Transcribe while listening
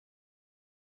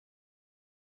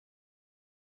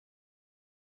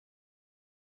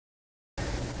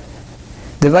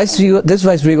This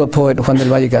viceregal poet, Juan del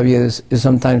Valle Caviedes, is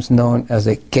sometimes known as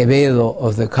the Quevedo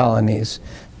of the colonies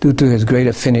due to his great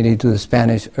affinity to the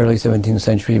Spanish early 17th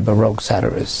century Baroque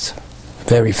satirists.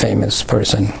 Very famous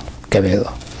person,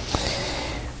 Quevedo.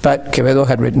 But Quevedo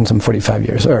had written some 45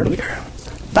 years earlier.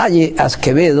 Valle, as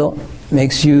Quevedo,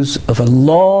 makes use of a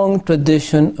long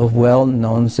tradition of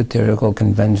well-known satirical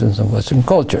conventions of Western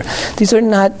culture.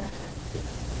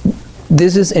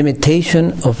 This is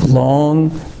imitation of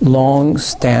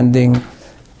long-standing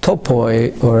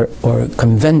topoi or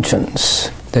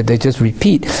conventions that they just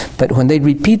repeat. But when they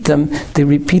repeat them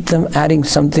adding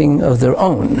something of their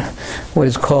own. What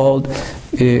is called,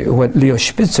 what Leo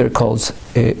Spitzer calls,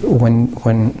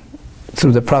 when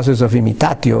through the process of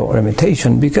imitatio or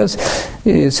imitation, because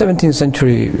 17th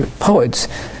century poets,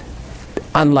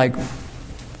 unlike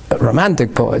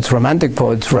romantic poets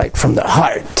write from the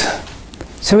heart.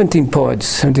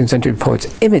 17th century poets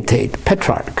imitate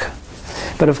Petrarch.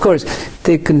 But of course,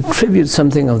 they contribute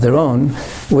something of their own,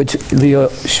 which Leo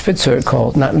Spitzer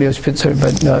called, not Leo Spitzer,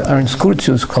 but Ernst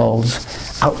Curtius calls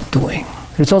outdoing.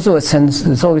 There's also a sense,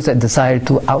 there's always a desire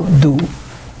to outdo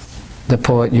the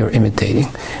poet you're imitating.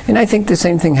 And I think the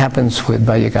same thing happens with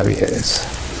Valle Caviedes.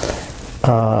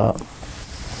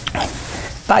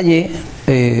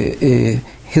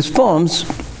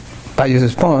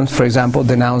 Valle's poems, for example,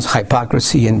 denounce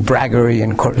hypocrisy and braggery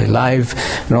in courtly life,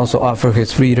 and also offer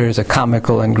his readers a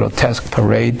comical and grotesque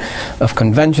parade of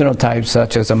conventional types,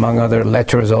 such as, among other,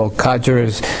 lecherous old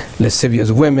codgers,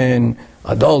 lascivious women,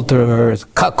 adulterers,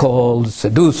 cuckolds,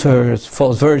 seducers,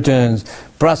 false virgins,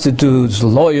 prostitutes,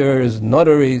 lawyers,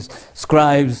 notaries,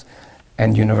 scribes,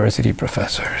 and university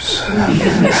professors.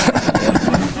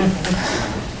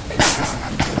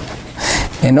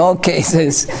 In all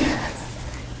cases,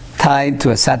 tied to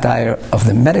a satire of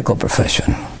the medical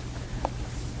profession,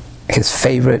 his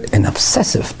favorite and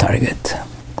obsessive target.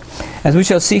 As we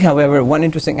shall see, however, one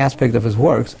interesting aspect of his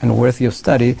works, and worthy of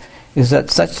study, is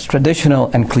that such traditional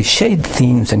and cliched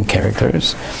themes and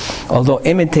characters, although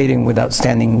imitating with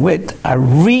outstanding wit, are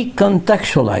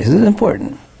recontextualized. This is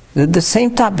important. They're the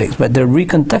same topics, but they're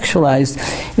recontextualized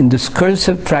in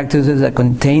discursive practices that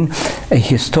contain a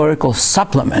historical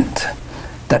supplement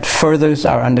that furthers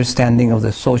our understanding of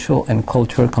the social and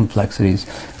cultural complexities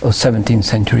of 17th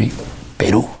century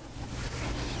Peru.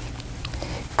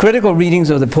 Critical readings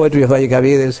of the poetry of Valle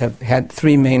Caviedes have had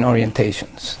three main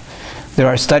orientations. There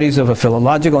are studies of a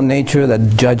philological nature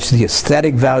that judge the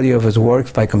aesthetic value of his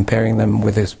works by comparing them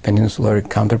with his peninsular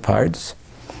counterparts,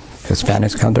 his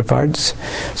Spanish counterparts.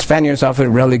 Spaniards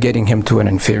often relegating him to an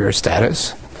inferior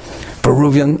status.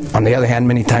 Peruvian, on the other hand,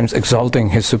 many times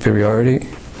exalting his superiority.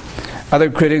 Other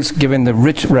critics, given the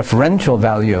rich referential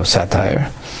value of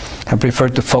satire, have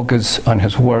preferred to focus on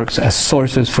his works as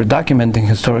sources for documenting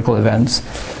historical events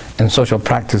and social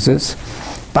practices,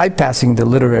 bypassing the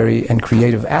literary and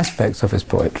creative aspects of his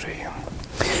poetry.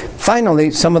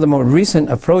 Finally, some of the more recent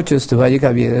approaches to Valle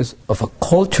Caviedes of a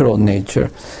cultural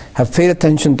nature have paid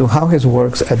attention to how his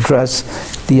works address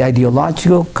the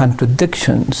ideological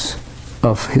contradictions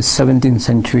of his 17th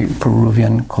century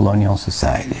Peruvian colonial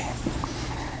society.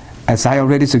 As I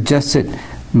already suggested,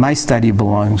 my study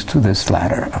belongs to this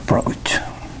latter approach.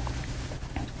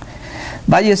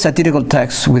 Valle's satirical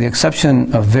texts, with the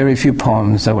exception of very few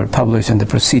poems that were published in the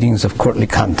proceedings of courtly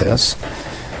contests,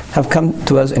 have come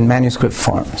to us in manuscript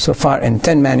form, so far in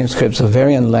 10 manuscripts of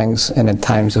varying lengths and at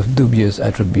times of dubious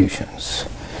attributions.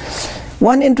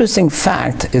 One interesting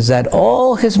fact is that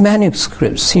all his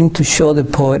manuscripts seem to show the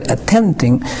poet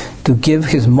attempting to give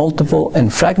his multiple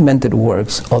and fragmented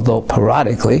works, although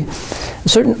parodically, a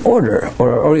certain order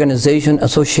or organization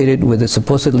associated with the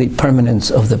supposedly permanence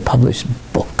of the published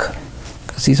book.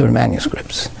 Because these are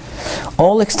manuscripts.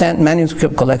 All extant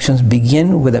manuscript collections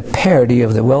begin with a parody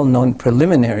of the well-known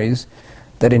preliminaries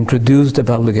that introduce the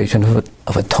publication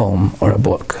of a tome or a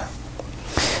book.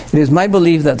 It is my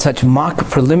belief that such mock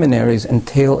preliminaries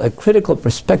entail a critical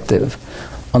perspective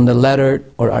on the lettered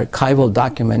or archival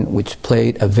document which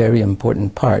played a very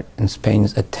important part in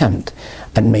Spain's attempt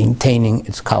at maintaining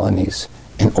its colonies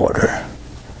in order.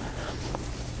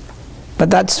 But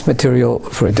that's material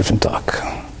for a different talk.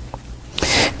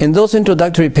 In those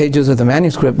introductory pages of the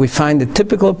manuscript, we find the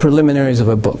typical preliminaries of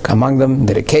a book, among them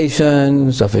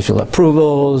dedications, official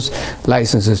approvals,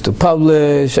 licenses to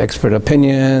publish, expert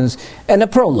opinions, and a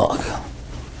prologue.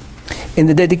 In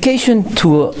the dedication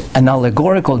to an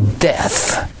allegorical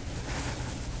death,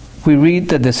 we read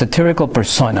that the satirical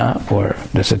persona, or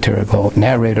the satirical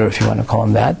narrator, if you want to call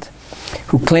him that,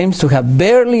 who claims to have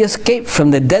barely escaped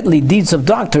from the deadly deeds of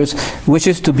doctors,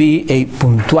 wishes to be a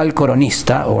puntual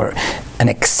coronista, or an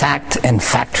exact and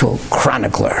factual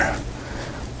chronicler,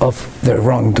 of their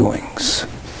wrongdoings.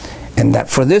 And that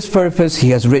for this purpose he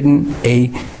has written a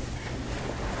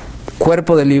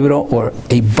cuerpo de libro, or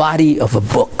a body of a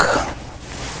book.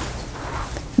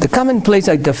 The commonplace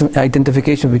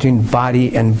identification between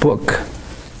body and book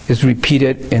is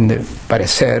repeated in the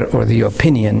parecer, or the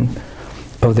opinion,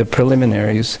 of the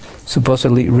preliminaries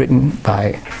supposedly written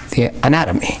by the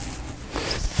anatomy.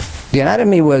 The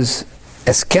anatomy was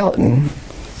a skeleton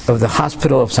of the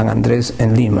hospital of San Andres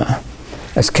in Lima,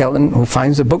 a skeleton who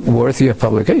finds the book worthy of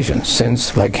publication,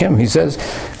 since, like him, he says,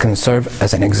 can serve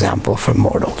as an example for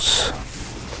mortals.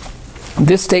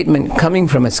 This statement, coming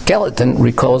from a skeleton,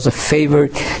 recalls a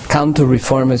favored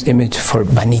counter-reformist image for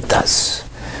vanitas,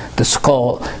 the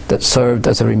skull that served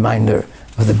as a reminder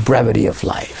of the brevity of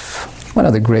life. One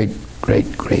of the great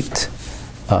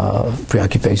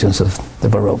preoccupations of the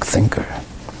Baroque thinker.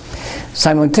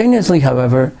 Simultaneously,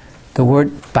 however, the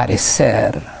word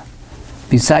parecer,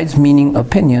 besides meaning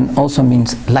opinion, also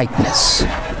means likeness.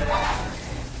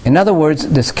 In other words,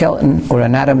 the skeleton or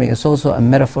anatomy is also a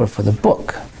metaphor for the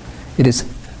book. It is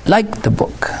like the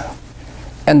book.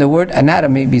 And the word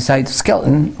anatomy, besides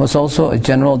skeleton, was also a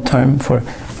general term for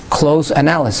close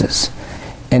analysis.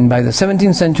 And by the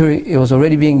 17th century, it was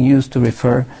already being used to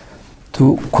refer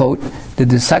to, quote, the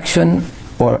dissection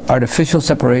or artificial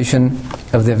separation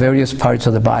of the various parts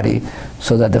of the body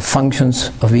so that the functions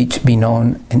of each be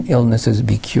known and illnesses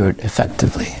be cured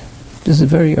effectively. This is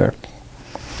very early.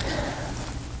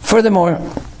 Furthermore,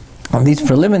 on these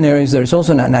preliminaries, there is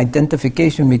also an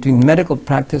identification between medical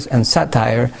practice and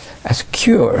satire as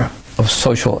cure of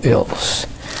social ills.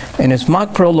 In its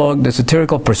mock prologue, the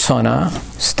satirical persona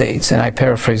states, and I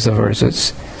paraphrase the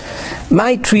verses,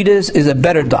 "My treatise is a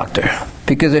better doctor,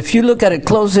 because if you look at it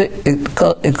closely,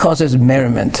 it causes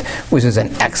merriment, which is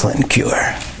an excellent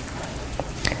cure."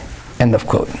 End of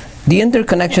quote. The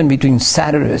interconnection between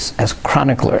satirist as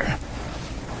chronicler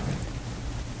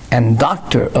and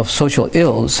doctor of social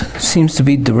ills seems to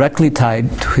be directly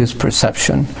tied to his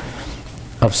perception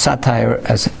of satire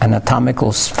as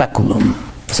anatomical speculum,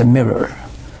 as a mirror.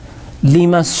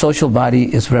 Lima's social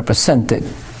body is represented,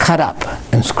 cut up,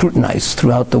 and scrutinized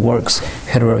throughout the work's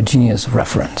heterogeneous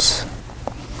reference.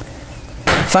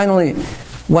 Finally,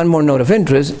 one more note of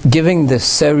interest, giving the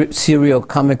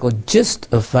serio-comical gist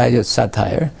of Valle's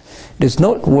satire, it is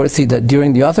noteworthy that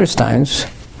during the author's times,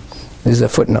 this is a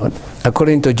footnote,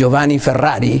 according to Giovanni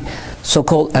Ferrari,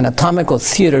 so-called anatomical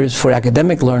theaters for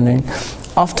academic learning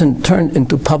often turned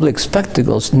into public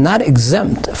spectacles not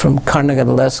exempt from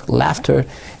Carnevalesque laughter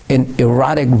and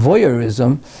erotic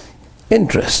voyeurism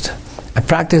interest, a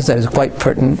practice that is quite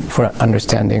pertinent for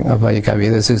understanding of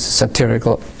Vallecavides's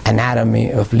satirical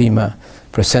anatomy of Lima,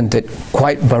 presented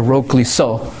quite baroquely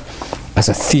so as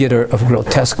a theater of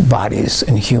grotesque bodies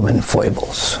and human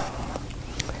foibles.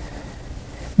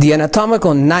 The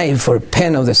anatomical knife or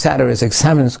pen of the satirist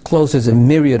examines closest a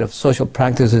myriad of social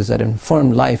practices that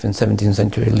informed life in 17th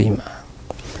century Lima.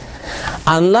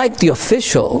 Unlike the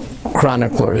official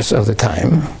chroniclers of the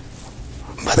time,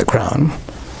 by the crown,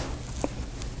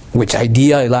 which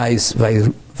idealized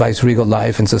viceregal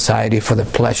life and society for the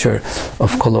pleasure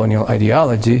of colonial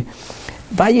ideology,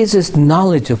 Valles'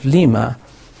 knowledge of Lima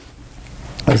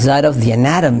is that of the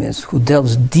anatomist who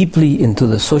delves deeply into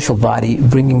the social body,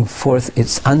 bringing forth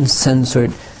its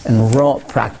uncensored and raw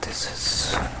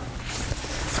practices.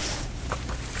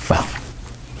 Well,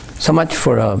 so much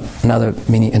for another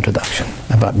mini introduction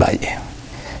about Valle.